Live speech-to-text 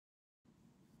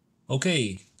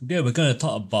Okay, today we're going to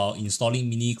talk about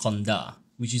installing Miniconda,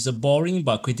 which is a boring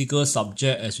but critical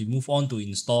subject as we move on to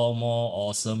install more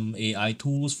awesome AI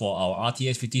tools for our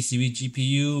RTX 50 series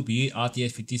GPU, be it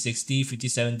RTX 5060,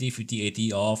 5070,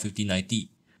 5080 or 5090.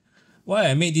 Why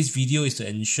I made this video is to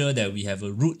ensure that we have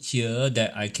a route here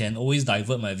that I can always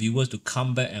divert my viewers to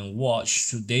come back and watch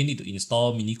should they need to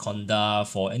install Miniconda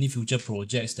for any future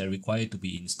projects that require to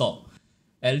be installed.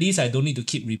 At least I don't need to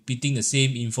keep repeating the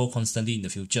same info constantly in the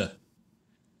future.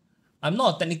 I'm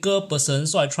not a technical person,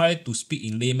 so I try to speak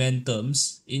in layman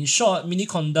terms. In short,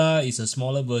 Miniconda is a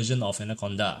smaller version of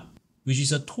Anaconda, which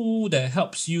is a tool that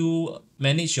helps you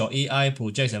manage your AI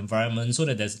project's environment so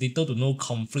that there's little to no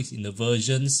conflicts in the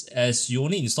versions, as you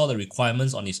only install the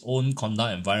requirements on its own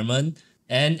Conda environment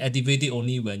and activate it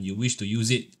only when you wish to use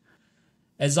it.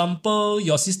 Example,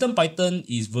 your system Python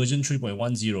is version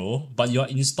 3.10, but you're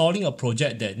installing a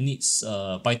project that needs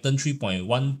Python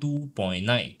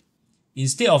 3.12.9.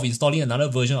 Instead of installing another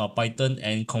version of Python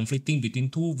and conflicting between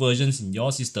two versions in your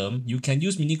system, you can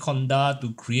use Miniconda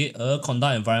to create a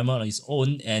Conda environment on its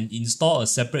own and install a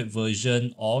separate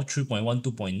version of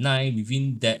 3.12.9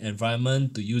 within that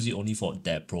environment to use it only for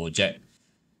that project.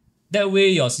 That way,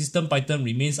 your system Python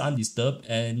remains undisturbed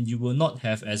and you will not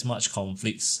have as much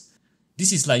conflicts.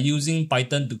 This is like using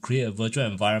Python to create a virtual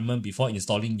environment before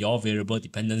installing your variable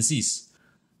dependencies.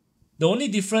 The only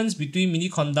difference between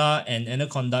Miniconda and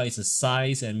Anaconda is the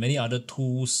size and many other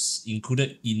tools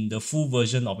included in the full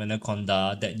version of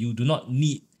Anaconda that you do not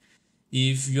need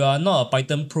if you are not a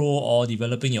Python pro or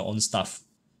developing your own stuff.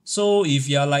 So if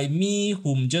you are like me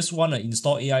whom just want to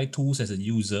install AI tools as a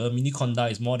user, Miniconda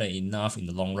is more than enough in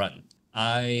the long run.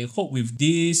 I hope with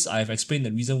this I've explained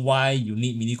the reason why you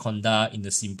need Miniconda in a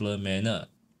simpler manner.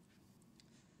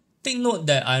 Take note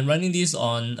that I'm running this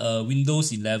on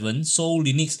Windows 11, so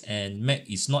Linux and Mac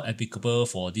is not applicable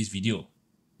for this video.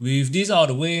 With this out of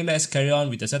the way, let's carry on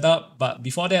with the setup, but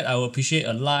before that I would appreciate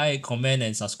a like, comment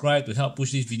and subscribe to help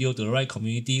push this video to the right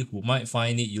community who might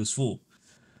find it useful.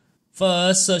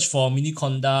 First, search for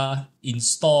Miniconda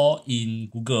install in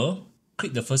Google,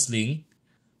 click the first link,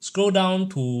 scroll down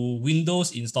to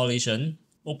Windows installation,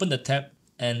 open the tab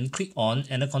and click on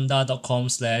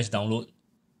anaconda.com/download.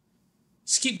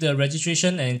 Skip the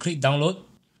registration and click download.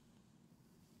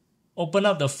 Open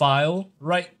up the file,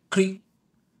 right click,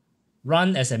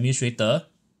 run as administrator.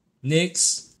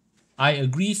 Next, I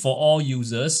agree for all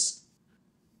users.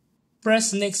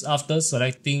 Press next after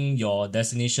selecting your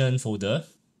destination folder.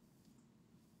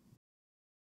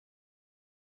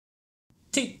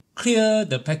 Tick clear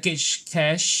the package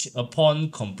cache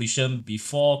upon completion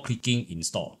before clicking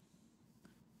install.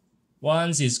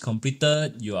 Once it's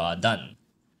completed, you are done.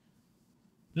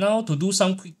 Now to do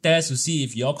some quick tests to see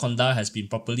if your Conda has been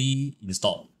properly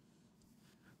installed.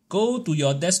 Go to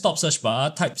your desktop search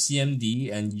bar, type cmd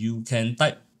and you can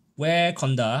type where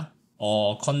Conda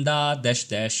or Conda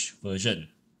 -- version.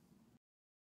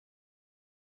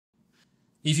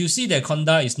 If you see that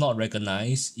Conda is not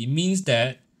recognized, it means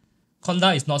that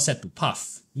Conda is not set to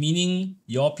path, meaning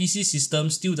your PC system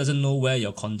still doesn't know where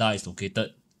your Conda is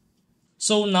located.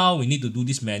 So now we need to do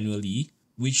this manually,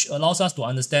 which allows us to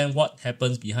understand what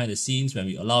happens behind the scenes when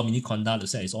we allow Miniconda to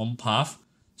set its own path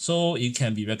so it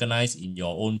can be recognized in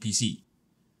your own PC.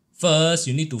 First,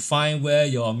 you need to find where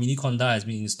your Miniconda has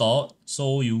been installed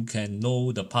so you can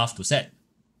know the path to set.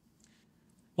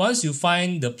 Once you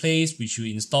find the place which you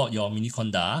installed your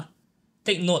Miniconda,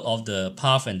 take note of the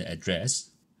path and the address.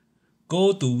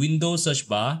 Go to Windows search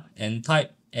bar and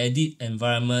type edit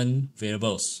environment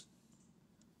variables.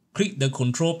 Click the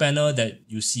control panel that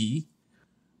you see.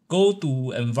 Go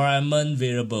to Environment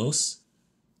Variables,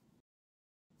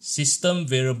 System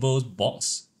Variables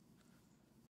box,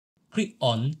 click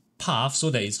on Path so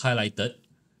that it's highlighted,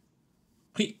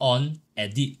 click on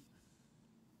Edit.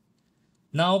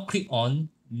 Now click on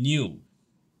New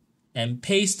and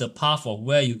paste the path of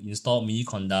where you installed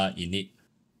Miniconda in it.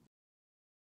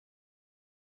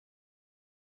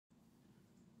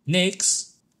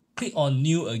 Next, click on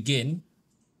New again.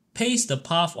 Paste the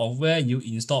path of where you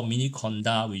installed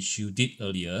Miniconda which you did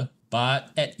earlier, but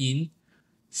add in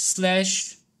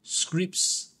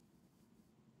 /scripts,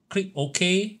 click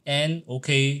OK and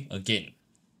OK again.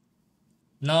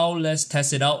 Now let's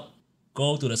test it out.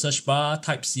 Go to the search bar,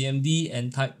 type cmd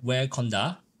and type where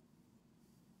Conda.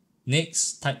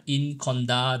 Next, type in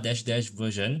Conda --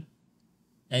 version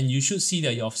and you should see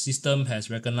that your system has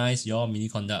recognized your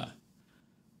Miniconda.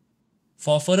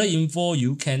 For further info,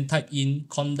 you can type in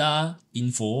Conda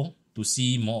info to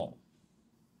see more.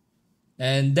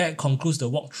 And that concludes the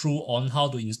walkthrough on how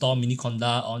to install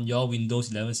Miniconda on your Windows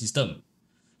 11 system.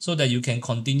 so that you can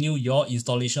continue your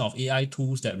installation of AI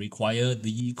tools that require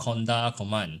the Conda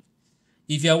command.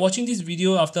 If you are watching this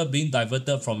video after being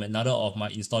diverted from another of my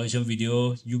installation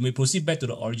video, you may proceed back to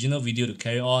the original video to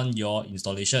carry on your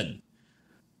installation.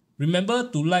 Remember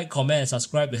to like, comment and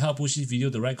subscribe to help push this video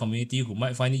to the right community who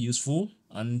might find it useful.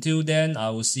 Until then, I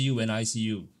will see you when I see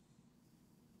you.